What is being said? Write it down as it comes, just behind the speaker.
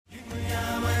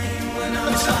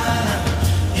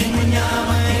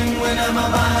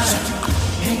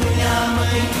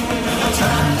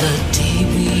From the day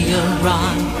we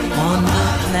arrive on the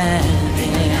planet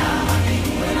and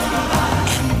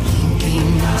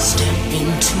blinking step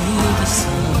into the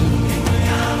sun,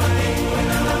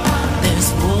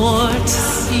 there's more to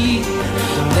see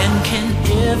than can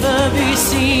ever be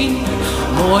seen,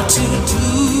 more to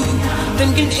do than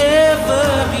can ever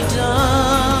be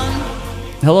done.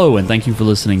 Hello, and thank you for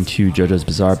listening to JoJo's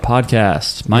Bizarre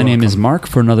Podcast. My name is Mark.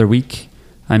 For another week,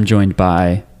 I'm joined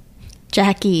by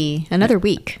Jackie. Another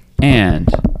week. And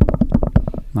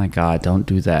my God, don't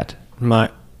do that.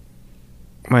 My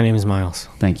name is Miles.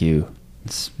 Thank you.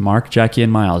 It's Mark, Jackie,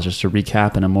 and Miles, just to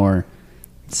recap in a more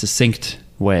succinct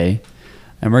way.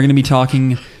 And we're going to be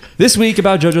talking this week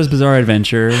about JoJo's Bizarre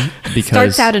Adventure because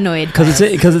Starts out annoyed. because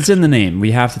it's in the name.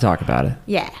 We have to talk about it.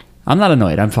 Yeah. I'm not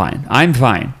annoyed. I'm fine. I'm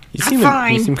fine. You seem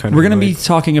kind of We're going to be annoyed.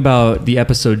 talking about the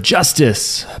episode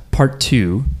Justice Part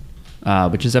 2,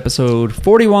 which is episode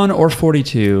 41 or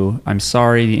 42. I'm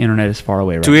sorry, the internet is far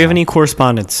away right now. Do we have any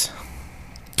correspondence?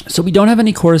 So we don't have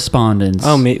any correspondence.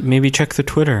 Oh, maybe check the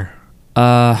Twitter.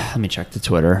 Let me check the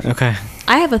Twitter. Okay.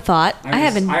 I have a thought. I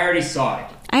already saw it.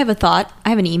 have a thought.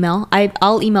 I have an email.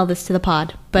 I'll email this to the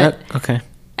pod. But Okay.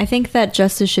 I think that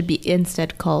justice should be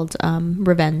instead called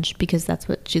revenge because that's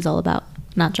what she's all about,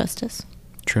 not justice.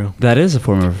 True. That is a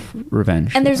form of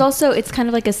revenge. And there's also, it's kind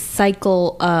of like a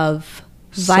cycle of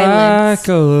violence.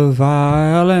 Cycle of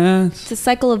violence. It's a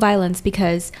cycle of violence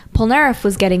because Polnareff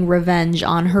was getting revenge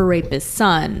on her rapist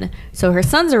son. So her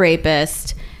son's a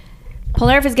rapist.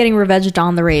 Polnareff is getting revenge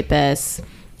on the rapist.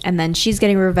 And then she's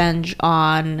getting revenge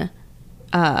on,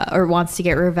 or wants to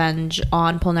get revenge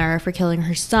on Polnareff for killing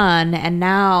her son. And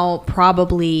now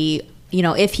probably, you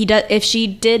know, if she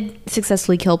did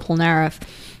successfully kill Polnareff,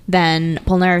 then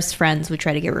Polnareff's friends would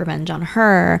try to get revenge on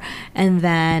her, and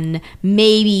then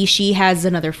maybe she has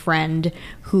another friend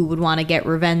who would want to get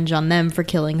revenge on them for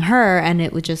killing her, and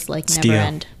it would just like never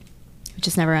end. It would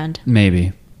just never end.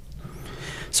 Maybe.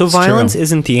 So It's violence true.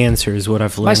 isn't the answer, is what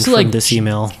I've learned still from like this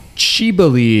email. She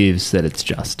believes that it's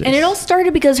justice. And it all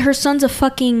started because her son's a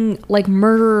fucking like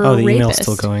murderer. Oh, the rapist. email's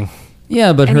still going.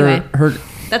 Yeah, but Anyway. her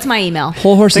That's my email.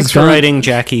 whole horse's Thanks for gun. writing,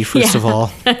 Jackie, first of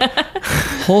all.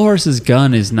 Whole horse's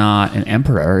gun is not an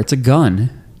emperor. It's a gun.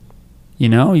 You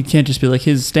know, you can't just be like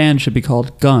his stand should be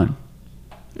called gun.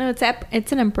 No,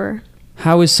 it's an emperor.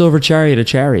 How is Silver Chariot a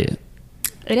chariot?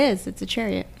 It is. It's a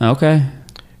chariot. Okay.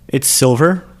 It's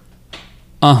silver.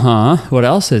 What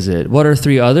else is it? What are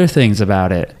three other things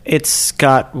about it? It's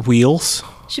got wheels.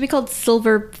 Should be called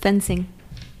silver fencing.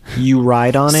 You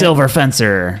ride on it. Silver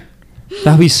fencer.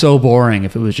 That would be so boring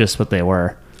if it was just what they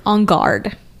were. On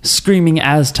guard. Screaming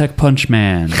Aztec Punch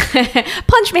Man.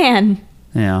 Punch Man.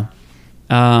 Yeah.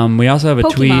 We also have a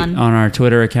tweet Pokemon. on our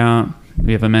Twitter account.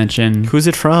 We have a mention. Who's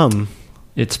it from?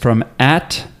 It's from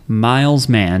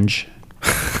 @MilesMange.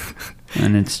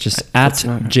 And it's just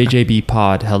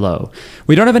 @JJBPod. Hello.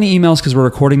 We don't have any emails because we're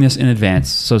recording this in advance.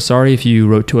 So sorry if you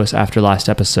wrote to us after last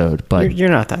episode. But You're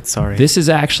not that sorry. this is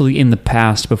actually in the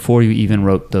past before you even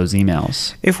wrote those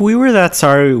emails. If we were that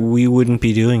sorry, we wouldn't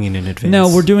be doing it in advance.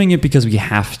 No, we're doing it because we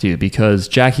have to. Because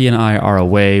Jackie and I are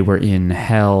away. We're in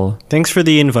hell. Thanks for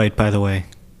the invite, by the way.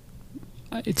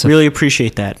 It's Really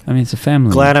appreciate that. I mean, it's a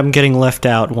family. Glad I'm getting left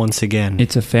out once again.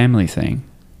 It's a family thing.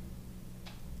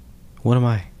 What am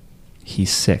I?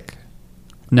 He's sick.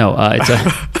 No,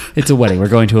 it's a wedding. We're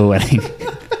going to a wedding.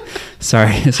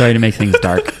 sorry to make things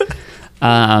dark.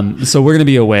 So we're gonna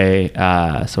be away.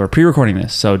 So we're pre-recording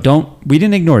this. So we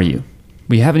didn't ignore you.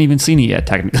 We haven't even seen it yet,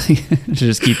 technically. To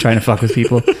just keep trying to fuck with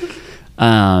people.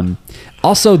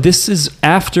 Also, this is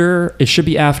after. It should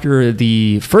be after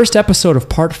the first episode of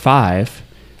Part 5,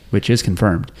 which is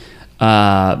confirmed.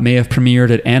 May have premiered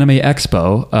at Anime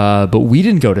Expo, but we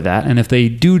didn't go to that. And if they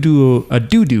do a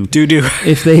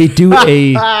if they do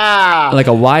a like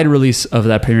a wide release of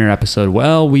that premiere episode,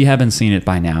 well, we haven't seen it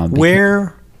by now.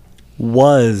 Where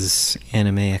was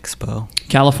Anime Expo?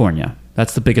 California.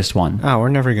 That's the biggest one. Oh, we're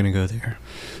never going to go there.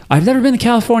 I've never been to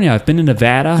California. I've been to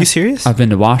Nevada. You serious? I've been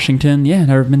to Washington. Yeah,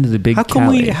 never been to the big How come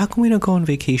Cali. we don't go on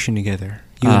vacation together?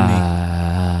 You and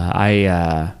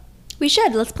me. We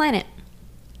should. Let's plan it.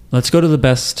 Let's go to the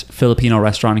best Filipino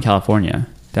restaurant in California.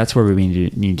 That's where we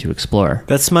need to explore.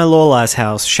 That's my Lola's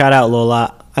house. Shout out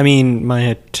Lola. I mean, my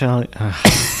Italian.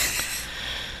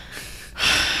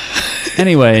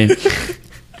 Anyway,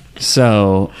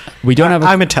 so we don't have.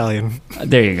 I'm Italian.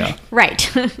 There you go. Right.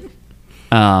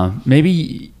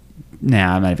 Maybe.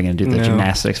 Nah, I'm not even gonna do the No,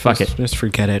 gymnastics. Fuck it. Just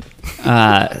forget it.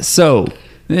 So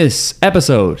this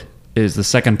episode is the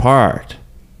second part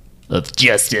of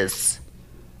Justice.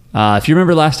 If you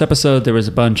remember last episode, there was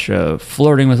a bunch of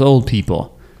flirting with old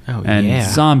people. Oh, and yeah.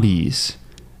 zombies.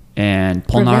 And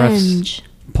Revenge.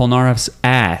 Polnareff's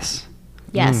ass.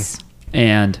 Yes.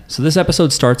 And so this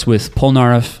episode starts with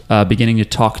Polnareff beginning to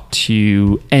talk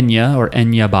to Enya, or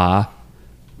Enya Ba.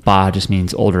 Ba just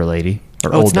means older lady,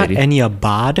 or Oh, old it's not lady. Enya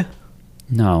Bod?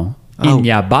 No. Oh.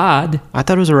 Enya Bod. I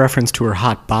thought it was a reference to her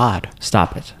hot bod.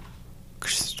 Stop it.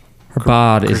 Her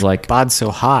bod is like Bod's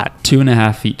so hot.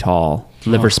 2.5 feet tall,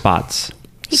 liver Oh. spots,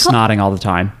 He call- snotting all the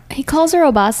time. He calls her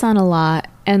Obasan a lot,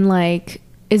 and like,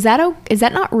 is that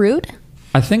not rude?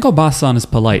 I think Obasan is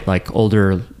polite, like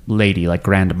older lady, like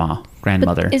grandmother.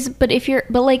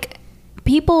 But like,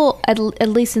 people at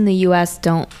least in the U.S.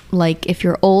 don't like, if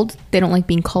you're old, they don't like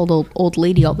being called old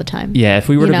lady all the time. Yeah, if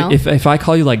we were You to, know? if I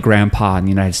call you like grandpa in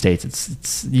the United States,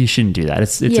 it's you shouldn't do that.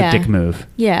 It's Yeah. a dick move.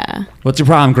 Yeah. What's your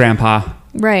problem, grandpa?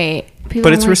 Right. People But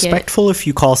don't it's like respectful if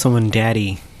you call someone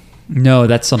daddy. No,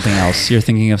 that's something else. You're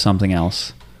thinking of something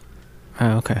else.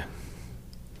 Oh, okay.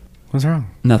 What's wrong?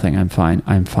 Nothing. I'm fine.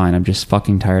 I'm just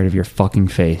fucking tired of your fucking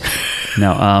face.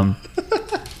 No.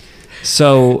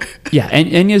 So yeah,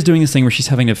 Enya's doing this thing where she's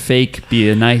having to fake be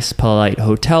a nice, polite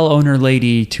hotel owner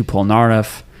lady to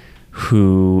Polnareff,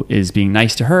 who is being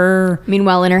nice to her.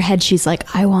 Meanwhile, in her head, she's like,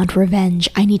 I want revenge.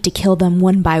 I need to kill them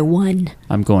one by one.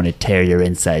 I'm going to tear your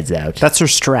insides out. That's her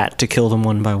strat, to kill them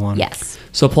one by one. Yes.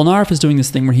 So Polnareff is doing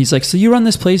this thing where he's like, so you run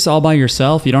this place all by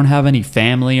yourself? You don't have any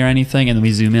family or anything? And then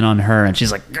we zoom in on her and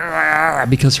she's like, "Grr,"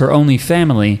 because her only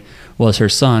family was her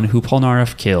son, who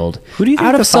Polnareff killed. Who do you think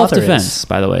out the of father self-defense, is?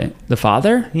 by the way. The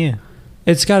father? Yeah.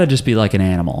 It's got to just be like an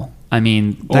animal. I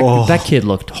mean, Oh. that kid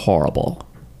looked horrible.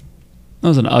 That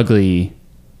was an ugly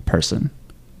person.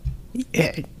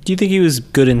 Yeah. Do you think he was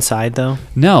good inside, though?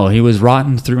 No, he was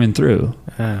rotten through and through.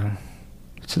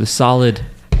 To the solid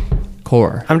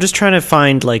core. I'm just trying to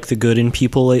find, like, the good in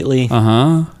people lately.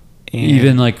 Uh-huh. And-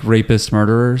 Even like rapist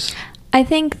murderers. I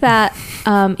think that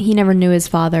he never knew his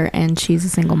father, and she's a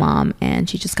single mom, and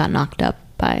she just got knocked up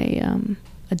by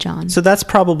a John. So that's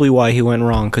probably why he went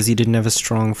wrong, because he didn't have a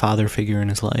strong father figure in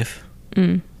his life.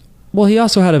 Well, he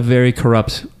also had a very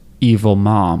corrupt, evil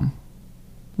mom.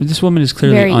 This woman is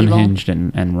clearly Very evil. unhinged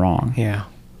and wrong. Yeah.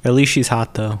 At least she's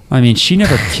hot, though. I mean, she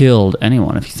never killed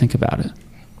anyone, if you think about it.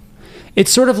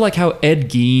 It's sort of like how Ed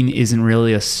Gein isn't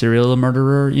really a serial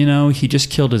murderer, you know? He just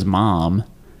killed his mom.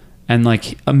 And,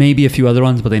 like, maybe a few other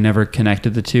ones, but they never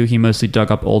connected the two. He mostly dug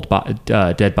up old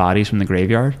dead bodies from the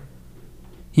graveyard.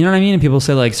 You know what I mean? And people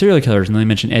say, like, serial killers, and they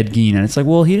mention Ed Gein. And it's like,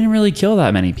 well, he didn't really kill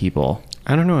that many people.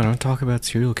 I don't know. I don't talk about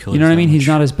serial killers. You know what I mean? that He's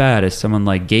much. not as bad as someone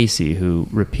like Gacy, who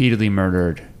repeatedly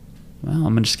murdered, well,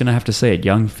 I'm just going to have to say it,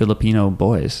 young Filipino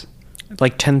boys.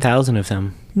 Like 10,000 of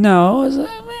them. No, it was,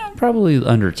 probably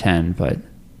under 10, but,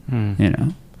 you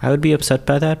know. I would be upset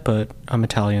by that, but I'm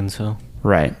Italian, so.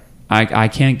 Right. I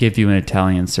can't give you an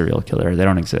Italian serial killer. They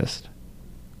don't exist.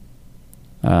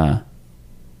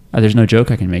 There's no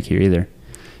joke I can make here either.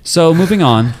 So, moving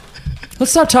on.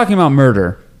 Let's stop talking about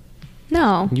murder.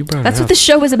 No. You brought it That's up. what the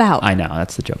show was about. I know,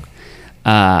 that's the joke.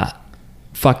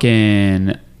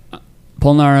 Fucking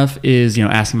Polnareff is,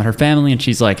 asking about her family, and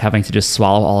she's like having to just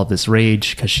swallow all of this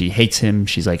rage because she hates him.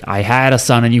 She's like, I had a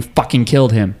son and you fucking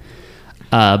killed him.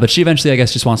 But she eventually, I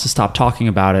guess, just wants to stop talking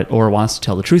about it, or wants to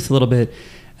tell the truth a little bit.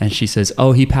 And she says,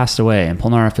 oh, he passed away. And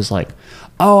Polnareff is like,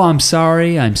 oh, I'm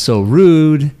sorry. I'm so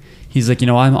rude. He's like,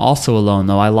 I'm also alone,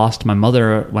 though. I lost my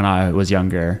mother when I was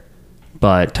younger.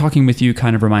 But talking with you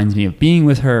kind of reminds me of being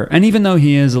with her. And even though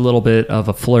he is a little bit of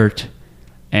a flirt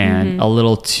and a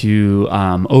little too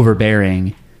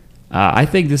overbearing, I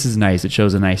think this is nice. It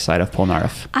shows a nice side of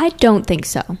Polnareff. I don't think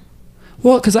so.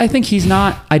 Well, because I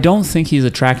don't think he's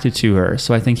attracted to her.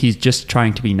 So I think he's just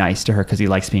trying to be nice to her because he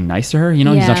likes being nice to her. He's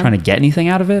not Yeah. trying to get anything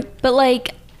out of it. But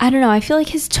like, I don't know. I feel like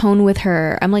his tone with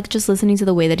her, I'm like just listening to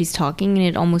the way that he's talking, and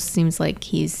it almost seems like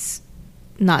he's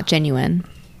not genuine.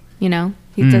 He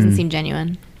doesn't seem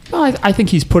genuine. Well, I think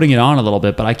he's putting it on a little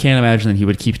bit, but I can't imagine that he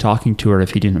would keep talking to her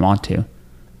if he didn't want to.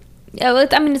 Yeah, well,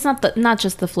 I mean, it's not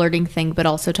just the flirting thing, but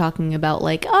also talking about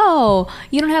like, oh,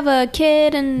 you don't have a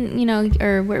kid, and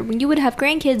or where you would have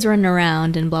grandkids running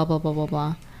around, and blah blah blah blah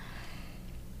blah.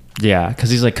 Yeah, because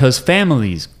he's like, because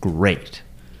family's great.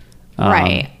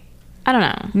 Right. I don't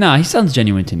know. No, he sounds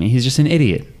genuine to me. He's just an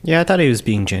idiot. Yeah, I thought he was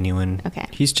being genuine. Okay.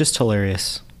 He's just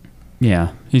hilarious.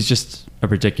 Yeah, he's just a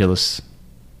ridiculous,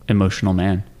 emotional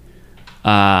man.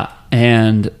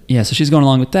 And yeah, so she's going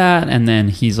along with that, and then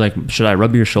he's like, should I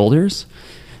rub your shoulders?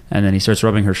 And then he starts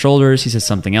rubbing her shoulders. He says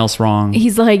something else wrong.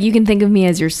 He's like, you can think of me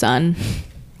as your son.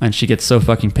 And she gets so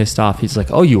fucking pissed off. He's like,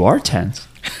 oh, you are tense.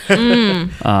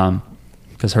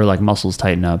 Because her like muscles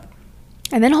tighten up.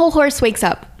 And then whole horse wakes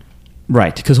up.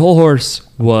 Right, because Whole Horse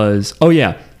was... Oh,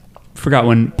 yeah. Forgot,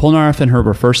 when Polnareff and her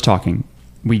were first talking,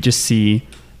 we just see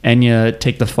Enya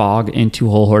take the fog into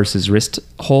Whole Horse's wrist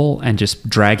hole and just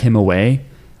drag him away.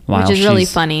 Which is really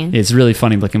funny. It's really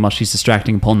funny looking while she's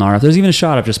distracting Polnareff. There's even a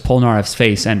shot of just Polnareff's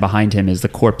face, and behind him is the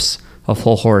corpse of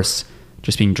Whole Horse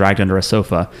just being dragged under a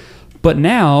sofa. But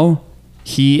now...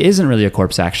 he isn't really a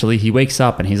corpse, actually. He wakes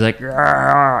up and he's like...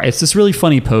 "Argh." It's this really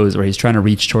funny pose where he's trying to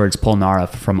reach towards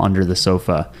Polnareff from under the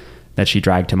sofa that she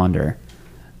dragged him under.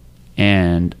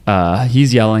 And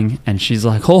he's yelling, and she's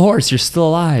like, "Whole Horse, you're still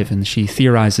alive." And she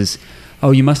theorizes,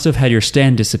 "Oh, you must have had your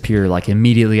stand disappear like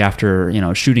immediately after,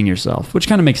 shooting yourself," which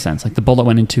kind of makes sense. Like the bullet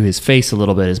went into his face a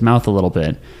little bit, his mouth a little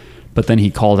bit, but then he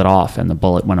called it off and the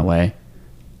bullet went away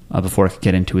before it could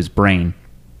get into his brain.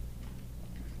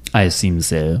 I assume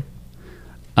so.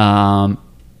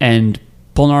 And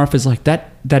Polnareff is like,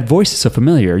 that voice is so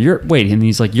familiar. And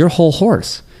he's like, "You're Whole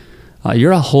Horse.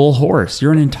 You're a whole horse.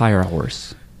 You're an entire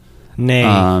horse." Nay.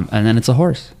 And then it's a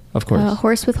horse, of course. A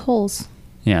horse with holes.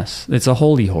 Yes, it's a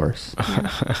holy horse.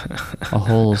 A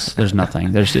holes. There's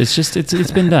nothing.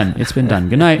 It's been done. It's been done.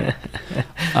 Good night.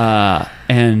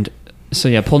 And so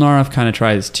yeah, Polnareff kind of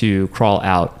tries to crawl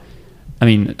out. I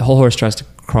mean, Whole Horse tries to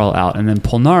crawl out, and then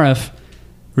Polnareff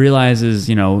realizes,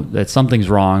 that something's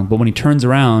wrong. But when he turns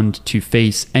around to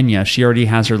face Enya, she already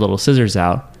has her little scissors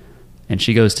out, and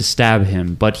she goes to stab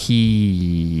him. But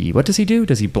what does he do?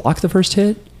 Does he block the first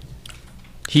hit?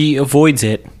 He avoids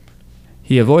it.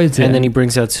 He avoids it. And then he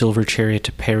brings out Silver Chariot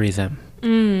to parry them.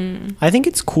 I think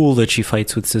it's cool that she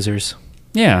fights with scissors.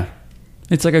 Yeah.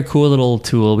 It's like a cool little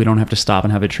tool. We don't have to stop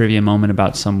and have a trivia moment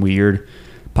about some weird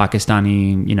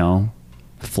Pakistani,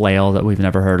 flail that we've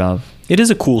never heard of. It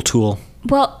is a cool tool.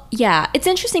 Well, yeah. It's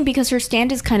interesting because her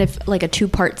stand is kind of like a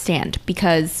two-part stand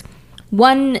because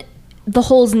one, the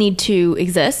holes need to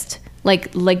exist.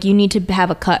 Like you need to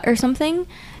have a cut or something.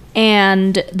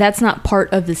 And that's not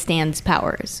part of the stand's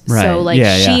powers. Right. So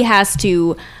Yeah, she yeah. has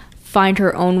to find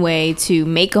her own way to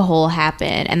make a hole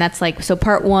happen. And that's so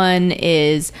part one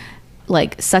is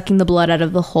like sucking the blood out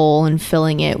of the hole and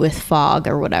filling it with fog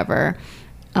or whatever.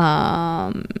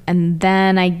 And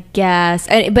then I guess,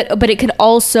 but it could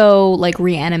also like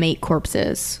reanimate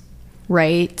corpses,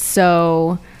 right?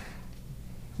 So,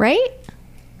 right?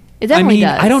 It definitely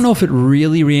does. I don't know if it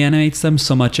really reanimates them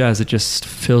so much as it just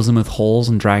fills them with holes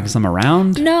and drags them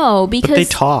around. No, because they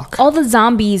talk. All the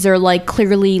zombies are like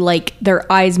clearly like their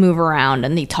eyes move around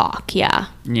and they talk. Yeah.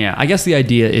 Yeah, I guess the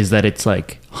idea is that it's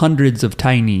like hundreds of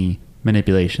tiny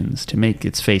manipulations to make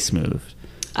its face move.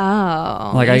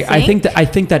 Oh. Like you I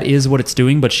think that is what it's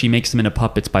doing, but she makes them into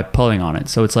puppets by pulling on it.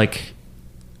 So it's like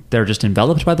they're just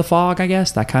enveloped by the fog, I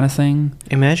guess, that kind of thing.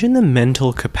 Imagine the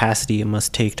mental capacity it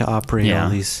must take to operate all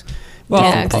these. Well,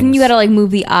 yeah, 'cause then you gotta like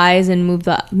move the eyes and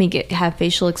make it have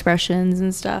facial expressions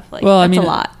and stuff. Like, well, that's I mean, a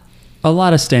lot. A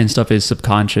lot of stand stuff is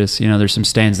subconscious. There's some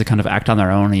stands that kind of act on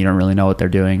their own, and you don't really know what they're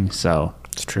doing. So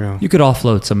It's true. you could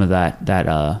offload some of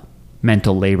that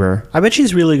mental labor. I bet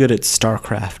she's really good at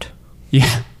StarCraft.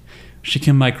 Yeah, she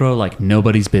can micro like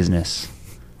nobody's business.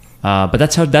 But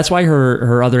that's why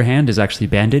her other hand is actually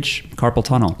bandaged, carpal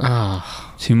tunnel.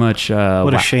 Oh, Too much.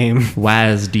 what a shame.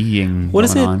 WASDing. What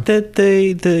is it on.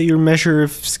 that your measure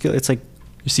of skill? It's like,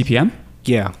 Your CPM?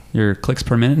 yeah, Your clicks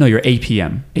per minute? No, your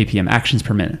APM. APM, actions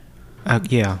per minute.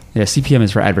 yeah. Yeah, CPM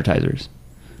is for advertisers.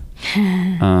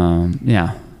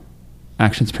 Yeah,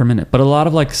 actions per minute. But a lot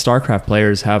of like StarCraft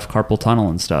players have carpal tunnel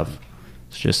and stuff.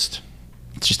 It's just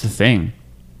a thing.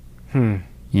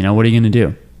 What are you gonna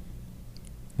do?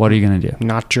 What are you gonna do?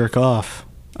 Not jerk off.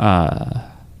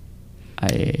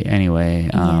 Anyway,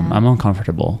 I'm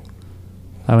uncomfortable.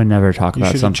 I would never talk You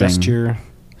about should something adjust your.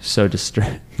 so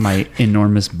my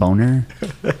enormous boner.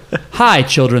 Hi,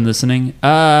 children listening.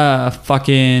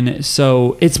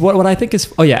 So it's what I think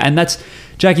is. Oh yeah, and that's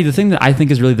Jackie. The thing that I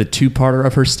think is really the two-parter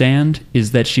of her stand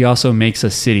is that she also makes a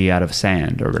city out of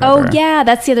sand or whatever. Oh yeah,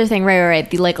 that's the other thing. Right.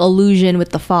 The like illusion with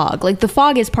the fog. Like the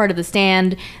fog is part of the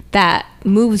stand that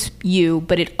moves you,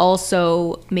 but it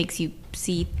also makes you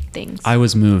see things. I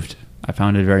was moved. I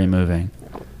found it very moving.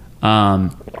 Oh,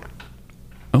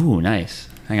 nice.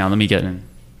 Hang on, let me get in.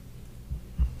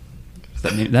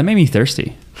 That made me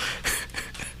thirsty.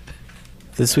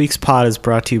 This week's pod is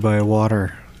brought to you by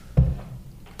water.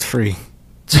 It's free.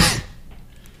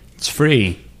 It's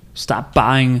free. Stop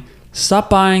buying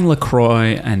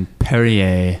LaCroix and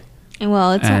Perrier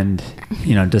Well, and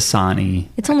Dasani.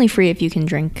 it's only free if you can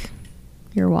drink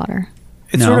your water.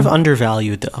 It's No. sort of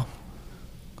undervalued, though.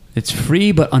 It's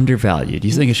free but undervalued. Do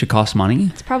you think it should cost money?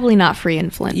 It's probably not free in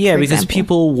Flint. Yeah, for because example.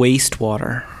 people waste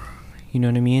water. You know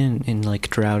what I mean? In like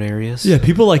drought areas. Yeah,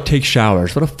 people like take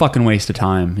showers. What a fucking waste of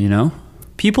time, you know?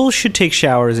 People should take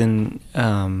showers in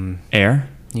Air?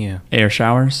 yeah. Air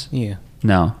showers? Yeah.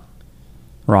 No.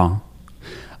 Wrong.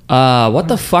 What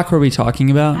the fuck were we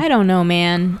talking about? I don't know,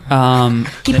 man.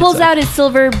 He it's pulls a- out his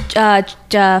silver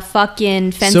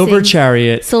fucking fencing. Silver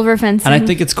chariot. Silver fencing. And I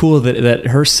think it's cool that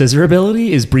her scissor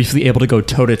ability is briefly able to go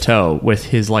toe to toe with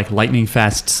his like lightning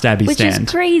fast stabby Which stand.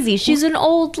 is crazy. She's an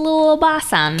old little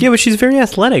obasan. Yeah, but she's very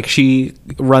athletic. She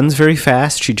runs very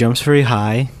fast. She jumps very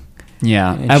high.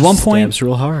 Yeah. And At she one point, stabs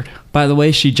real hard. by the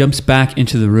way, she jumps back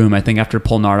into the room, I think after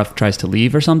Polnareff tries to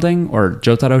leave or something, or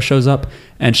Jotaro shows up,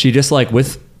 and she just like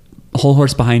with Whole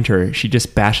Horse behind her, she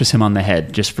just bashes him on the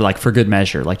head just for good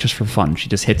measure, like just for fun. She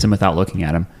just hits him without looking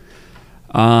at him.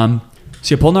 So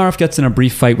yeah, Polnareff gets in a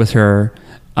brief fight with her,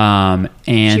 and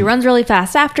She runs really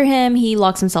fast after him. He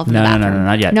locks himself in the No, bathroom.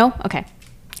 not yet. No? Okay.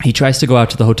 he tries to go out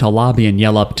to the hotel lobby and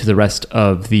yell up to the rest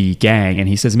of the gang, and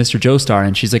he says, "Mr. Joestar,"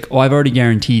 and she's like, "Oh, I've already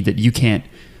guaranteed that you can't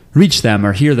reach them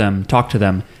or hear them, talk to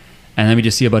them." And then we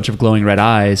just see a bunch of glowing red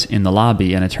eyes in the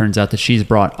lobby, and it turns out that she's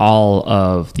brought all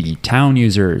of the town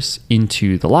users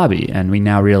into the lobby, and we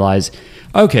now realize,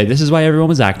 okay, this is why everyone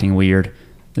was acting weird.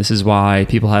 This is why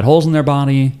people had holes in their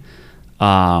body.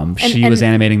 She was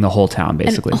animating the whole town,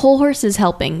 basically. And Whole Horse is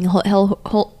helping.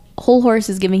 Whole Horse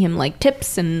is giving him like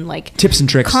tips and like Tips and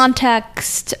tricks.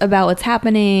 context about what's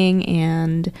happening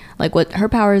and like what her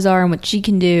powers are and what she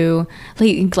can do.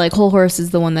 Like Whole Horse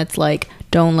is the one that's like,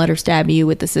 don't let her stab you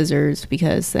with the scissors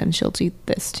because then she'll do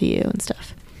this to you and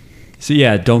stuff. So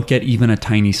yeah, don't get even a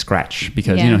tiny scratch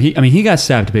because Yeah. he got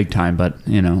stabbed big time, but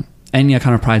Enya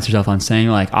kind of prides herself on saying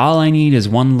like, all I need is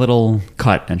one little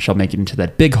cut and she'll make it into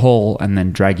that big hole and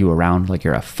then drag you around like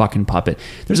you're a fucking puppet.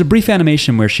 There's a brief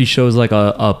animation where she shows like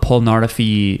a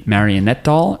Polnareff marionette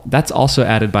doll. That's also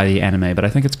added by the anime, but I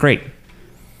think it's great.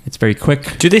 It's very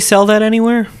quick. Do they sell that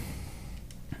anywhere?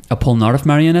 A Polnareff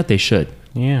marionette? They should.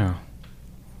 Yeah.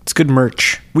 It's good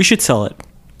merch. We should sell it.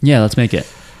 Yeah, let's make it.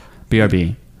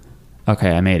 BRB.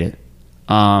 Okay, I made it.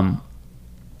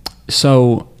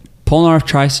 So Polnareff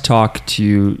tries to talk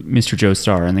to Mr.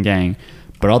 Joestar and the gang,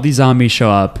 but all these zombies show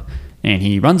up and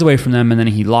he runs away from them and then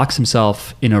he locks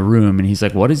himself in a room and he's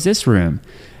like, what is this room?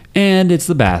 And it's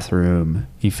the bathroom.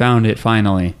 He found it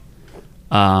finally.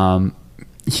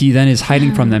 He then is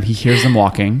hiding from them. He hears them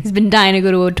walking. He's been dying to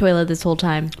go to a toilet this whole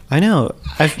time. I know.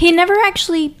 He never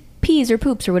actually pees or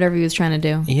poops or whatever he was trying to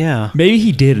do. Yeah. Maybe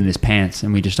he did in his pants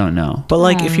and we just don't know. But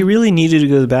like, if you really needed to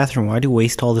go to the bathroom, why'd you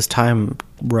waste all this time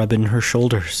rubbing her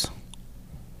shoulders?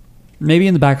 Maybe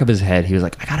in the back of his head, he was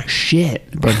like, I gotta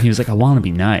shit. But he was like, I want to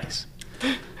be nice.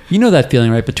 You know that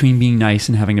feeling, right? Between being nice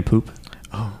and having to poop?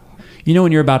 Oh. You know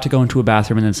when you're about to go into a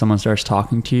bathroom and then someone starts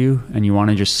talking to you and you want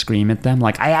to just scream at them,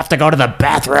 like, I have to go to the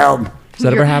bathroom. Does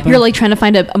that ever happen? You're like trying to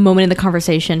find a moment in the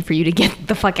conversation for you to get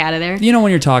the fuck out of there. You know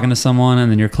when you're talking to someone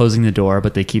and then you're closing the door,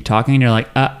 but they keep talking and you're like,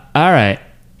 all right.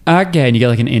 Okay. And you get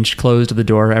like an inch closed to the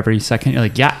door every second. You're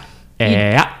like, yeah.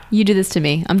 You do this to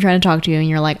me. I'm trying to talk to you and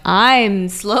you're like, I'm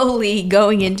slowly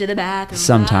going into the bathroom.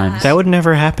 Sometimes. That would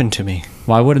never happen to me.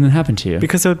 Why wouldn't it happen to you?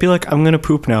 Because I would be like, I'm going to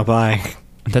poop now. Bye.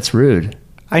 That's rude.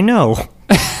 I know.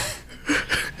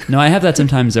 No, I have that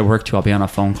sometimes at work too. I'll be on a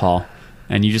phone call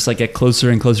and you just like get closer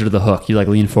and closer to the hook. You like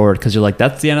lean forward because you're like,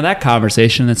 that's the end of that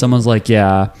conversation. And someone's like,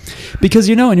 yeah, because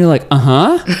and you're like,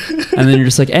 uh-huh. And then you're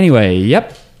just like, anyway,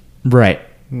 yep, right.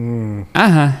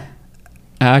 Uh-huh.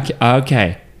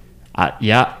 Okay.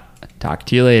 Yeah. Talk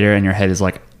to you later. And your head is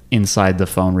like inside the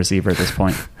phone receiver at this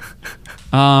point.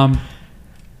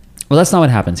 Well, that's not what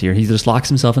happens here. He just locks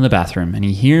himself in the bathroom and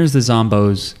he hears the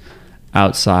zombos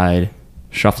outside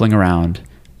shuffling around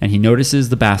and he notices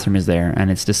the bathroom is there and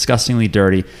it's disgustingly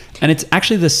dirty and it's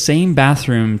actually the same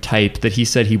bathroom type that he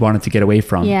said he wanted to get away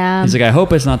from. Yeah. He's like, I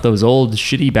hope it's not those old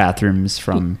shitty bathrooms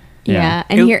from Yeah.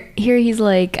 And here he's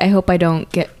like, I hope I don't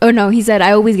get, oh no, he said,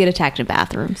 I always get attacked in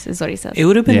bathrooms is what he says. It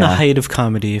would have been the Yeah. height of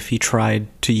comedy if he tried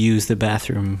to use the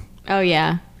bathroom Oh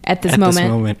yeah. At this at moment. this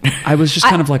moment. I was just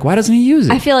kind of like, why doesn't he use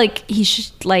it? I feel like he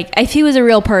should, like, if he was a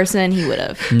real person, he would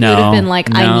have. He No, would have been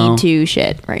like, I no. need to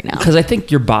shit right now. Because I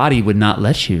think your body would not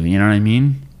let you. You know what I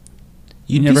mean?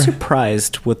 You'd never- be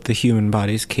surprised what the human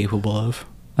body's capable of.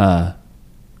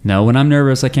 No, when I'm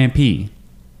nervous, I can't pee.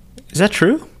 Is that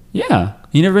true? Yeah.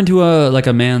 You never been to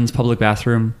a man's public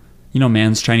bathroom? You know,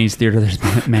 man's Chinese theater,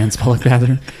 there's man's public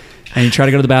bathroom. And you try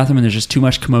to go to the bathroom and there's just too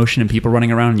much commotion and people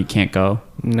running around and you can't go.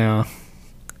 No.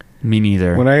 Me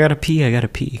neither. When I gotta pee, I gotta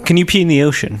pee. Can you pee in the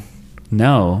ocean?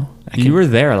 No. can- You were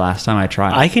there last time I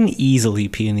tried. I can easily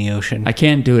pee in the ocean. I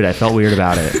can't do it. I felt weird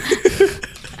about it.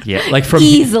 Yeah. Like from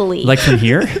Easily. Like from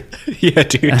here? Yeah,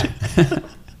 dude.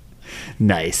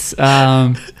 Nice.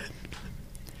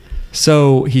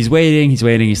 So he's waiting, he's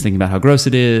thinking about how gross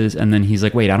it is, and then he's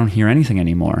like, wait, I don't hear anything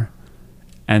anymore.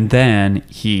 And then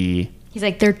He's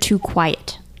like, they're too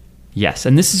quiet. yes,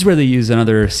 and this is where they use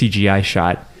another CGI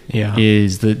shot. Yeah.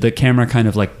 Is the camera kind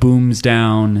of like booms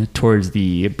down towards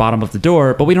the bottom of the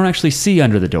door, but we don't actually see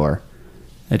under the door.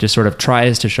 It just sort of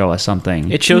tries to show us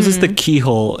something. It shows us the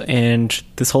keyhole, and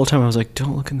this whole time I was like,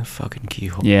 don't look in the fucking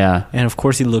keyhole. Yeah. And of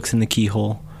course he looks in the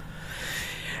keyhole.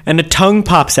 And a tongue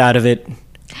pops out of it.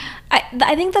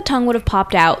 I think the tongue would have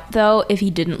popped out though if he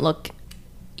didn't look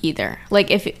either. Like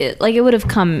if it would have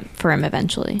come for him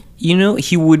eventually. You know,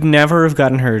 he would never have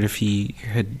gotten hurt if he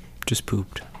had just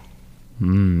pooped.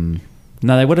 No,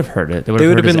 they would have heard it. They would They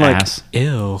have would heard have been his like, ass.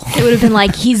 ew. It would have been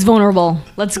like, he's vulnerable.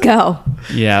 Let's go.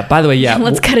 Yeah. By the way, yeah.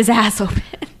 Let's cut his ass open.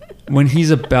 When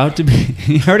he's about to be,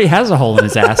 he already has a hole in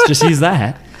his ass. Just use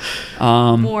that.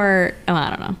 Or I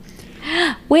don't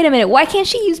know. Wait a minute. Why can't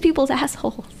she use people's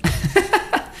assholes?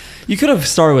 You could have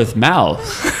started with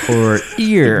mouth or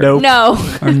ear. Nope.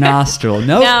 No. Or nostril.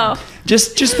 Nope. No.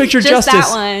 Just picture Just that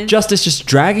Justice. one. Justice just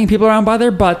dragging people around by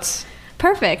their butts.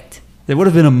 Perfect. It would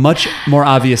have been a much more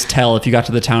obvious tell if you got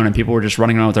to the town and people were just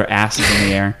running around with their asses in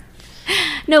the air.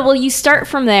 No, well, you start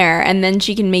from there, and then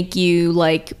she can make you,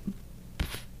 like,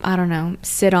 I don't know,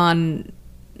 sit on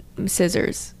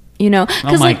scissors. You know?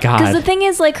 Oh my God. Because the thing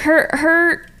is, like,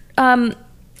 her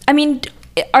I mean,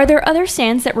 are there other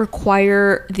stands that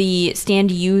require the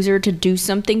stand user to do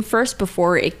something first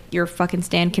before your fucking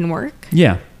stand can work?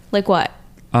 Yeah. Like what?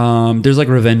 There's like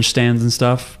revenge stands and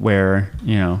stuff where,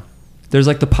 you know, there's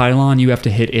like the pylon, you have to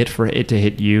hit it for it to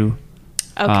hit you.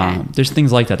 Okay. There's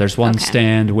things like that. There's one Okay.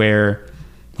 stand where,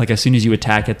 like, as soon as you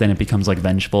attack it, then it becomes like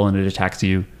vengeful and it attacks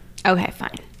you. Okay,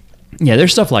 fine. Yeah,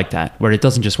 there's stuff like that where it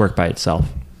doesn't just work by itself.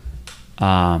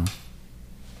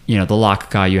 You know, the lock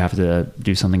guy, you have to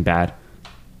do something bad.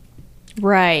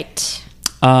 Right.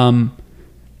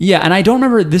 Yeah, and I don't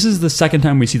remember, this is the second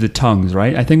time we see the tongues,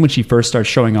 right? I think when she first starts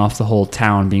showing off the whole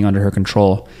town being under her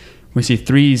control, we see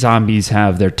 3 zombies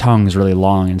have their tongues really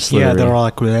long and slithery. Yeah, they're all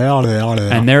like...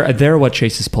 And they're what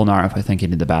chases Polnareff, I think,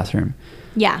 into the bathroom.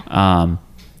 Yeah.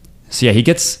 So yeah, he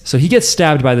gets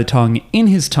stabbed by the tongue in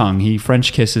his tongue. He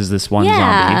French kisses this one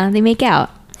Yeah, zombie. they make out.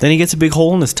 Then he gets a big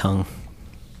hole in his tongue.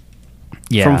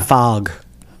 Yeah. From fog.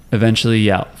 Eventually,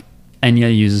 yeah.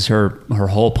 Enya uses her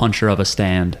hole puncher of a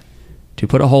stand to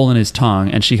put a hole in his tongue,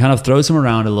 and she kind of throws him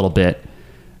around a little bit.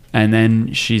 And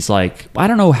then she's like, I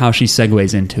don't know how she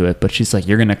segues into it, but she's like,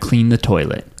 you're going to clean the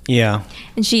toilet. Yeah.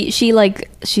 And she's like,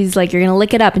 you're gonna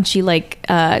lick it up, and she like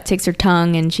takes her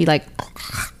tongue and she like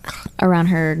around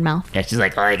her mouth. Yeah, she's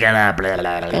like, lick it up. Blah,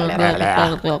 blah,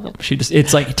 blah, blah, blah. She just,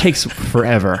 it's like, it takes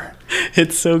forever.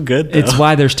 It's so good, though. It's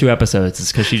why there's 2 episodes.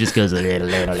 It's because she just goes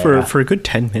For a good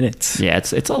 10 minutes. Yeah,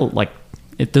 it's all like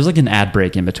there's like an ad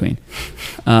break in between.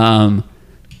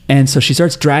 And so she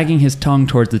starts dragging his tongue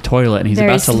towards the toilet, and he's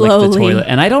Very about to lick the slowly. toilet.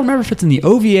 And I don't remember if it's in the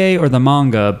OVA or the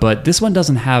manga, but this one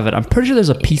doesn't have it. I'm pretty sure there's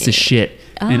a piece of shit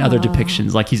in other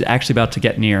depictions. Like he's actually about to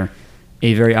get near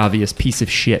a very obvious piece of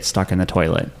shit stuck in the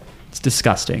toilet. It's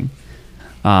disgusting.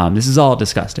 This is all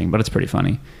disgusting, but it's pretty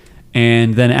funny.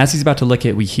 And then as he's about to lick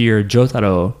it, we hear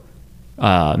Jotaro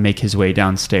make his way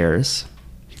downstairs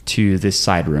to this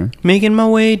side room. Making my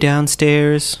way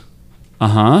downstairs.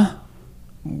 Uh-huh.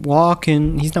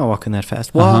 Walking. He's not walking that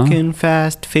fast. Uh-huh. Walking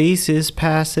fast. Faces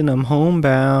passing. I'm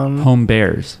homebound. Home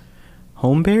bears.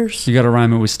 Home bears? You got to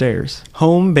rhyme it with stairs.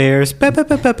 Home bears. Ba, ba,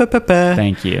 ba, ba, ba, ba, ba.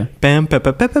 Thank you. Bam, ba,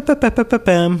 ba, ba, ba, ba, ba, ba, ba,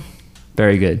 bam.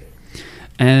 Very good.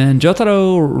 And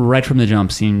Jotaro, right from the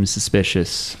jump, seems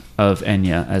suspicious of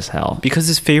Enya as hell. Because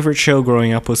his favorite show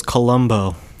growing up was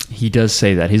Columbo. He does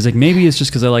say that. He's like, maybe it's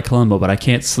just because I like Columbo, but I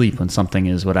can't sleep when something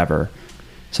is whatever.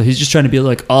 So he's just trying to be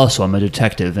like, oh, so I'm a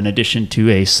detective in addition to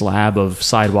a slab of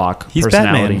sidewalk He's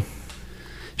personality. Batman.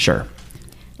 Sure.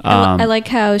 I like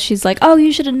how she's like, oh,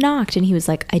 you should have knocked. And he was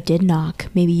like, I did knock.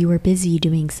 Maybe you were busy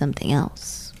doing something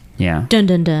else. Yeah. Dun,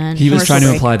 dun, dun. He was Commercial trying to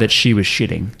break. imply that she was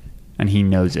shitting, and he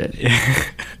knows it.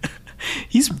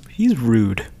 He's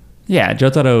rude. Yeah,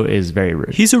 Jotaro is very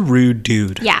rude. He's a rude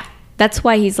dude. Yeah. That's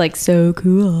why he's like so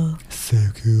cool. So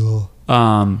cool.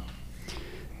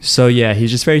 So yeah,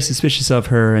 he's just very suspicious of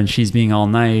her, and she's being all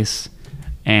nice,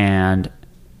 and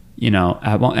you know,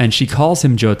 and she calls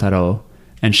him Jotaro,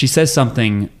 and she says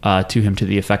something to him to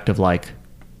the effect of like,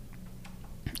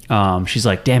 she's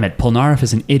like, "Damn it, Polnareff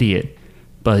is an idiot,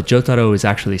 but Jotaro is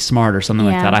actually smart," or something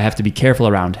like Yeah. that. I have to be careful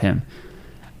around him,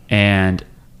 and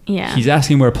Yeah. he's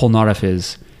asking where Polnareff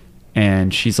is.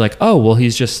 And she's like, oh, well,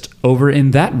 he's just over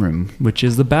in that room, which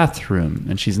is the bathroom.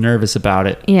 And she's nervous about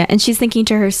it. Yeah. And she's thinking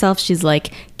to herself, she's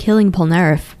like, killing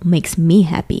Polnareff makes me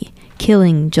happy.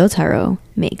 killing Jotaro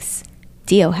makes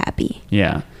Dio happy.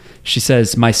 Yeah. She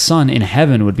says, my son in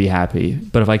heaven would be happy,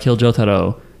 but if I kill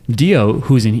Jotaro, Dio,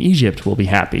 who's in Egypt, will be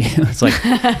happy. It's like,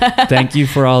 thank you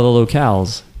for all the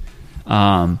locales.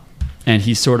 And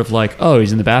he's sort of like, oh,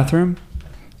 he's in the bathroom?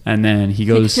 And then he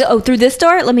goes... Oh, through this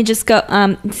door? Let me just go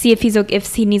see if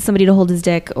he needs somebody to hold his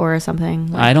dick or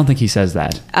something. I don't think he says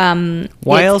that.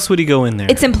 Why else would he go in there?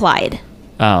 It's implied.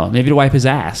 Oh, maybe to wipe his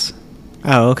ass.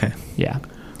 Oh, okay. Yeah.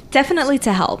 Definitely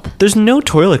to help. There's no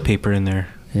toilet paper in there.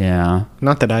 Yeah.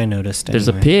 Not that I noticed. There's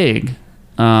a anyway. pig.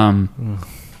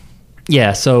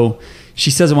 Yeah, so she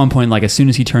says at one point, like, as soon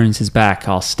as he turns his back,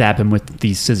 I'll stab him with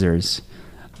these scissors.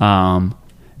 And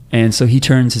so he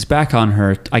turns his back on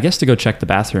her, I guess to go check the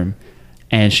bathroom.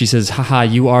 And she says, haha,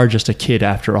 you are just a kid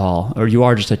after all, or you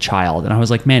are just a child. And I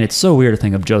was like, man, it's so weird to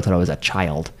think of Jotaro as a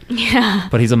child. Yeah.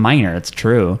 But he's a minor, it's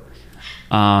true.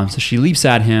 So she leaps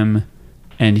at him,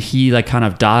 and he like kind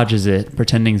of dodges it,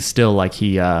 pretending still like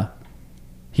he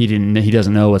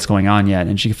doesn't know what's going on yet.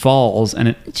 And she falls,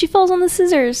 and She falls on the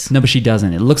scissors. no, but she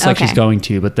doesn't. It looks like Okay. she's going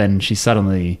to, but then she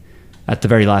suddenly, at the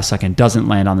very last second, doesn't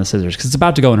land on the scissors because it's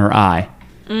about to go in her eye.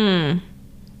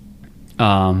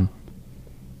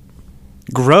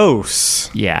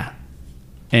 Gross. Yeah.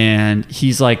 And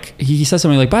he's like, he says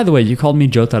something like, by the way, you called me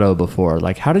Jotaro before.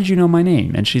 Like, how did you know my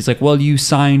name? And she's like, well, you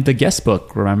signed the guest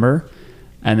book, remember?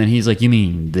 And then he's like, you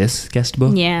mean this guest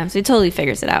book? Yeah, so he totally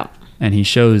figures it out. And he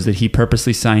shows that he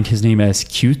purposely signed his name as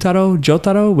Kyutaro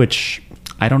Jotaro, which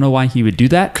I don't know why he would do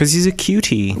that. Because he's a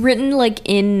cutie. Written like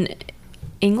in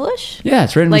English? Yeah,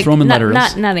 it's written Like with Roman not,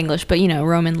 letters. Not English, but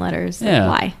Roman letters. Yeah.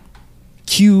 Why?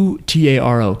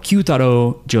 Q-T-A-R-O.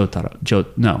 Kyutaro Jotaro.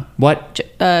 No. What?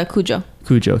 Kujo.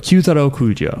 Kujo. Kyutaro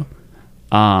Kujo.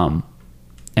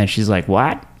 And she's like,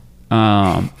 what?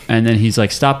 And then he's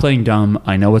like, stop playing dumb.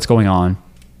 I know what's going on.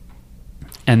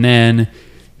 And then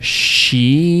does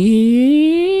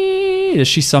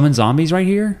she summon zombies right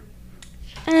here?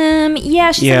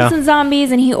 Yeah, she Yeah. sends some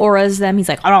zombies and he auras them. He's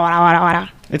like,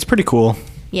 It's pretty cool.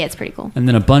 yeah, it's pretty cool. And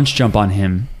then a bunch jump on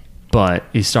him, but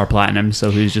he's Star Platinum, so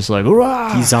he's just like,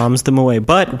 "Hurrah!" He zombs them away,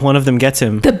 but one of them gets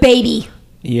him. The baby.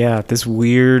 Yeah, this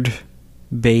weird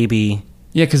baby.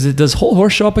 Yeah, because does Whole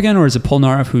Horse show up again, or is it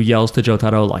Polnareff who yells to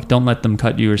Jotaro, like, don't let them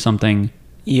cut you or something?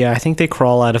 Yeah, I think they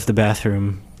crawl out of the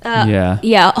bathroom. Yeah.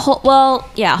 Yeah.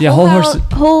 Yeah, Whole Horse-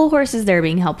 Whole Horse is there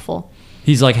being helpful.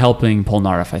 He's like helping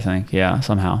Polnareff, I think. Yeah,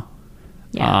 somehow.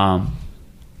 Yeah.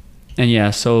 And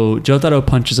yeah, so Jotaro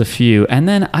punches a few, and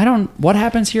then what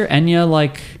happens here? Enya,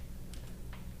 like,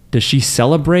 does she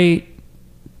celebrate?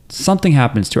 Something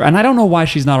happens to her, and I don't know why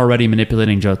she's not already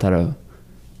manipulating Jotaro.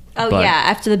 Oh But- yeah,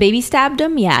 after the baby stabbed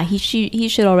him, yeah, he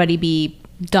should already be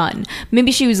done.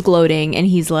 Maybe she was gloating, and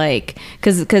he's like,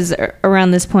 because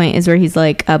around this point is where he's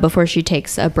like, before she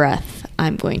takes a breath,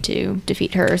 I'm going to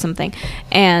defeat her or something,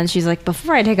 and she's like,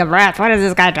 before I take a breath, what is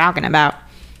this guy talking about?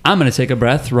 I'm gonna take a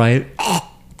breath, right?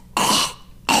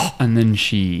 And then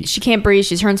she Can't breathe.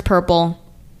 She turns purple.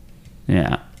 makes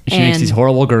these And-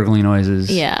 horrible gurgling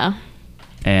noises. Yeah.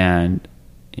 And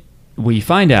we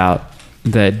find out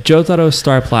that Jotaro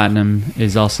Star Platinum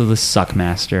is also the suck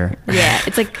master. Yeah,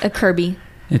 it's like a Kirby.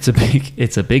 It's a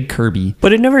big Kirby.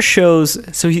 But it never shows.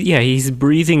 So, he's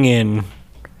breathing in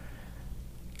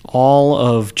all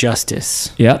of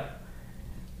justice. Yep.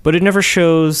 But it never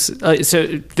shows.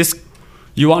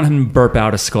 You want him to burp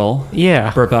out a skull?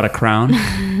 Yeah. Burp out a crown?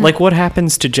 Like, what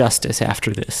happens to Justice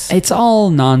after this? It's all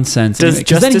nonsense. Does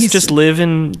 'Cause then Justice he's- just live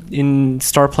in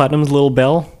Star Platinum's little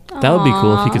bell? That would be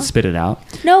cool if he could spit it out.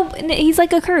 No, he's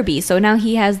like a Kirby, so now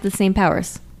he has the same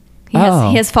powers. He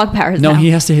Oh. has fog powers No, now.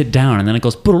 he has to hit down, and then it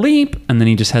goes bleep, and then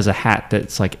he just has a hat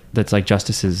that's like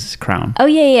Justice's crown. Oh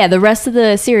yeah. The rest of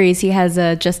the series, he has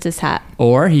a Justice hat.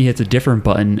 Or he hits a different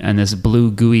button, and this blue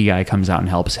gooey guy comes out and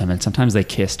helps him, and sometimes they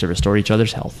kiss to restore each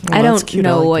other's health. I that's don't cute. I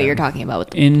know like what that. you're talking about with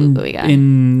the In blue gooey guy.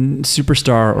 in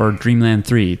Superstar or Dreamland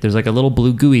 3, there's like a little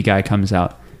blue gooey guy comes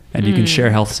out, and you can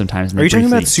share health sometimes. And Are they you talking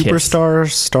about briefly kiss.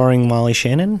 Superstar starring Molly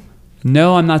Shannon?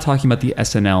 No, I'm not talking about the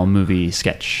SNL movie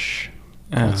sketch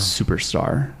called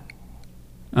Superstar.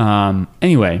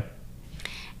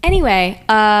 Anyway,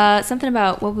 something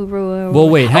about what we were. Well,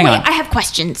 wait, hang on. I have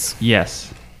questions.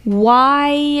 yes.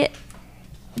 Why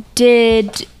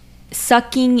did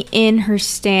sucking in her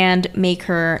stand make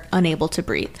her unable to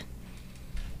breathe?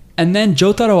 And then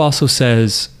Jotaro also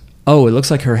says, oh, it looks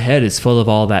like her head is full of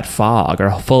all that fog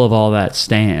or full of all that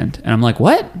stand. And I'm like,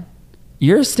 what?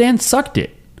 Your stand sucked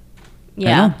it. I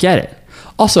don't get it.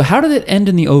 Also, how did it end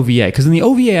in the OVA? Because in the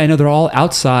OVA, I know they're all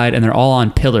outside and they're all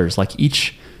on pillars. Like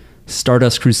each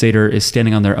Stardust Crusader is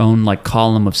standing on their own like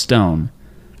column of stone.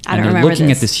 I don't and they're remember looking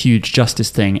this. at this huge justice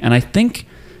thing. And I think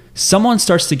someone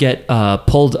starts to get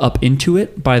pulled up into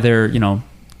it by their,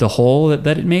 the hole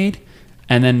that it made.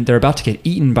 And then they're about to get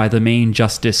eaten by the main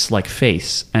justice like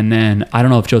face. And then I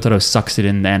don't know if Jotaro sucks it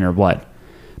in then or what.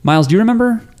 Miles, do you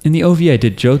remember in the OVA,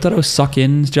 did Jotaro suck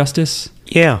in justice?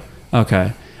 Yeah.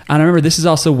 Okay. And I remember this is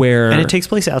also where... And it takes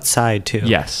place outside, too.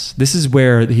 Yes. This is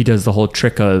where he does the whole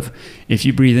trick of if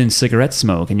you breathe in cigarette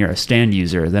smoke and you're a stand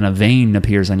user, then a vein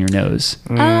appears on your nose.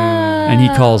 And he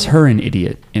calls her an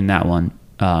idiot in that one.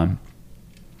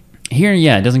 Here,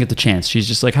 yeah, it doesn't get the chance. She's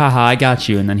just like, haha, I got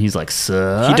you. And then he's like,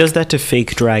 suck. He does that to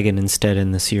Fake Dragon instead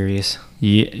in the series.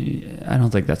 Yeah, I don't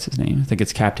think that's his name. I think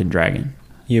it's Captain Dragon.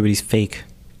 Yeah, but he's fake.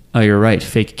 Oh, you're right.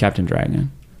 Fake Captain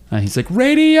Dragon. He's like,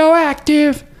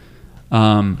 radioactive.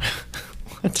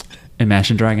 What?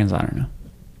 Imagine Dragons? I don't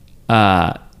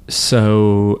know.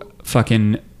 So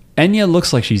fucking Enya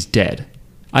looks like she's dead.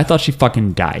 I thought she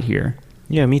fucking died here.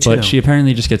 Yeah, me too. But she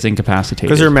apparently just gets incapacitated.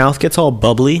 Because her mouth gets all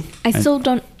bubbly. I still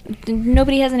don't.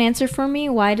 Nobody has an answer for me.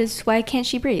 Why can't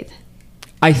she breathe?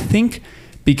 I think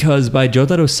because by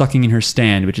Jotaro sucking in her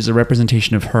stand, which is a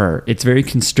representation of her, it's very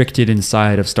constricted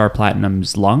inside of Star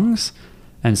Platinum's lungs.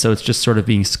 And so it's just sort of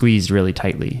being squeezed really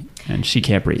tightly. And she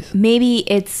can't breathe. Maybe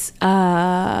it's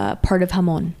part of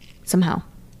Hamon somehow.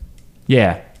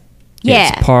 Yeah.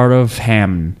 Yeah. It's part of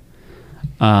Ham.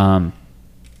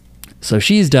 So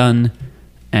she's done.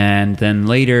 And then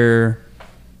later,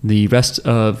 the rest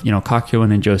of,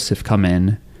 Kakyoin and Joseph come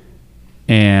in.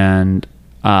 And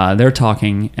they're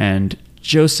talking. And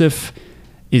Joseph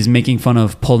is making fun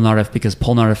of Polnareff because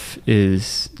Polnareff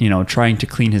is, trying to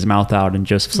clean his mouth out. And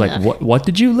Joseph's like, what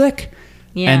did you lick?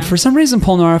 Yeah. And for some reason,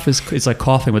 Polnareff is like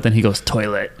coughing, but then he goes,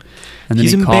 toilet. And then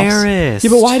He's he coughs. embarrassed.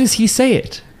 Yeah, but why does he say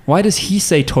it? Why does he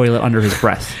say toilet under his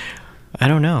breath? I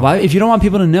don't know. Why, if you don't want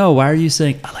people to know, why are you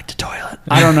saying, I like to toilet?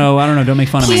 I don't know. Don't make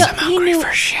fun of me. I'm hungry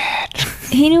for shit.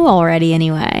 He knew already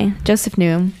anyway. Joseph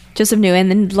knew.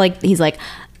 And then he's like,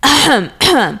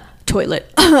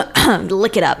 toilet.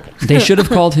 Lick it up. They should have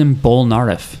called him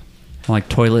Bolnareff. Like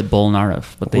toilet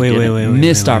Bolnareff. But they didn't.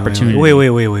 Missed opportunity. Wait.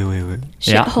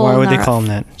 Yeah. Why would they call him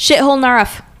that? Shithole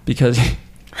Naref. Because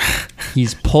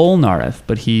he's Polnareff,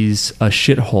 but he's a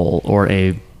shithole or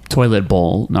a toilet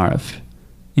bowl Naref.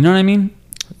 You know what I mean?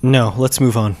 No, let's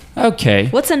move on. Okay.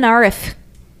 What's a Naref?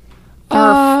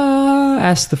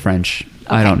 Ask the French.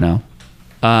 I don't know.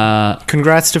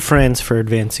 Congrats to France for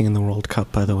advancing in the World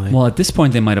Cup, by the way. Well, at this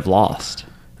point, they might have lost.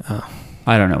 Oh.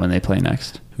 I don't know when they play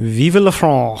next. Vive la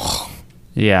France.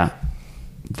 Yeah.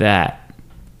 That.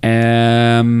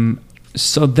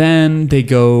 So then they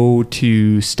go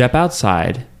to step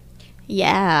outside.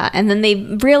 Yeah, and then they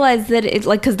realize that it's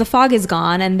because the fog is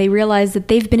gone, and they realize that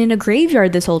they've been in a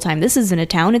graveyard this whole time. This isn't a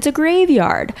town; it's a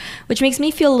graveyard, which makes me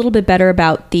feel a little bit better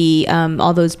about the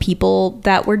all those people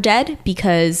that were dead,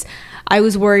 because I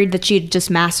was worried that she had just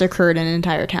massacred an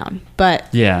entire town, but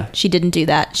Yeah. she didn't do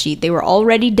that. They were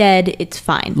already dead. It's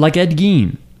fine. Like Ed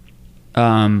Gein.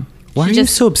 Why are you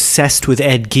so obsessed with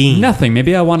Ed Gein? Nothing.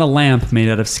 Maybe I want a lamp made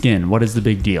out of skin. What is the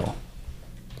big deal?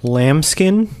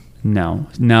 Lambskin? No.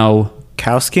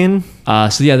 Cowskin?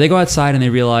 So yeah, they go outside and they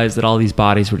realize that all these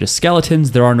bodies were just